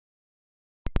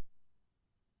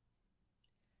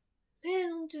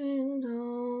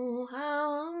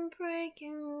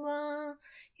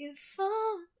you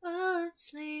fall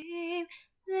asleep.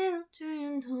 Little do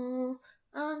you know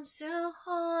I'm still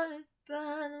haunted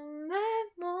by the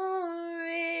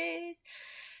memories.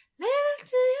 Little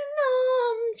do you know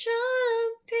I'm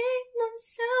trying to pick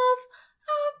myself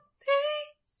up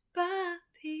piece by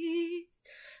piece.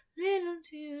 Little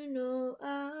do you know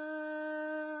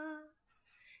I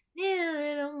need a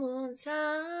little more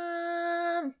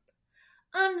time.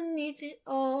 Underneath it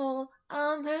all,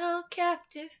 I'm held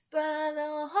captive by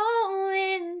the hole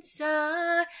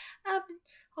inside. I've been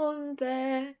holding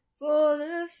back for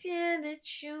the fear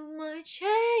that you might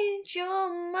change your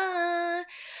mind.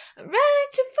 I'm ready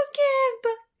to forgive,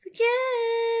 but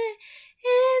forgetting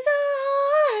is the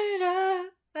harder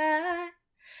fight.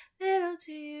 Little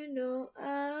do you know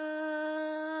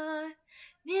I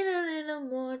need a little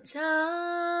more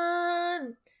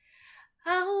time.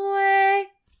 I'll wait.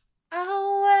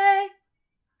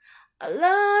 I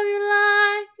love you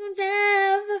like you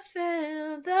never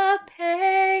felt the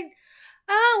pain.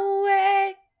 I'll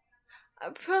wait. I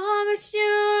promise you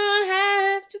don't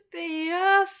have to be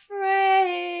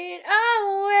afraid.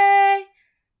 I'll wait.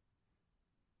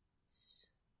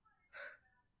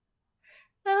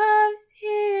 Love's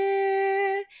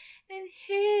here and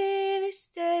here to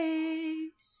stay.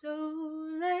 So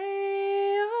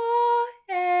lay your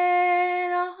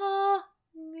head on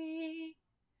me.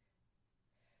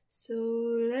 So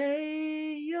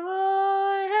lay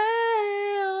your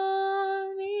head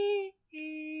on me.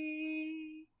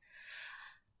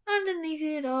 Underneath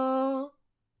it all,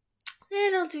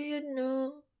 little do you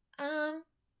know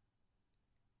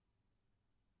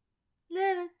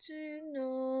little do you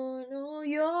know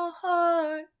your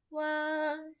heart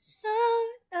while I'm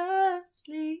sound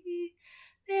asleep.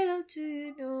 Little do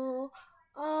you know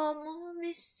all more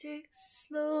mystics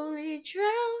slowly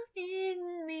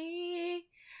drowning me.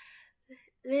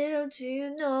 Little do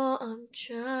you know I'm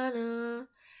trying to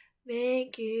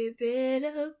make it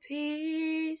better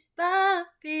piece by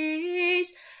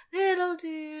piece. Little do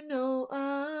you know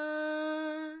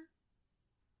I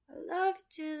love you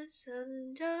till the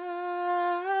sun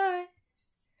dies.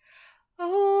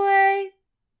 Oh wait,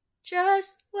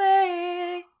 just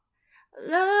wait. I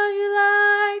love you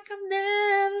like I've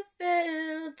never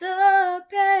felt the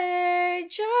pain.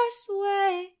 Just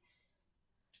wait.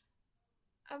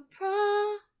 I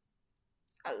promise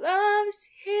our love is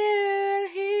here.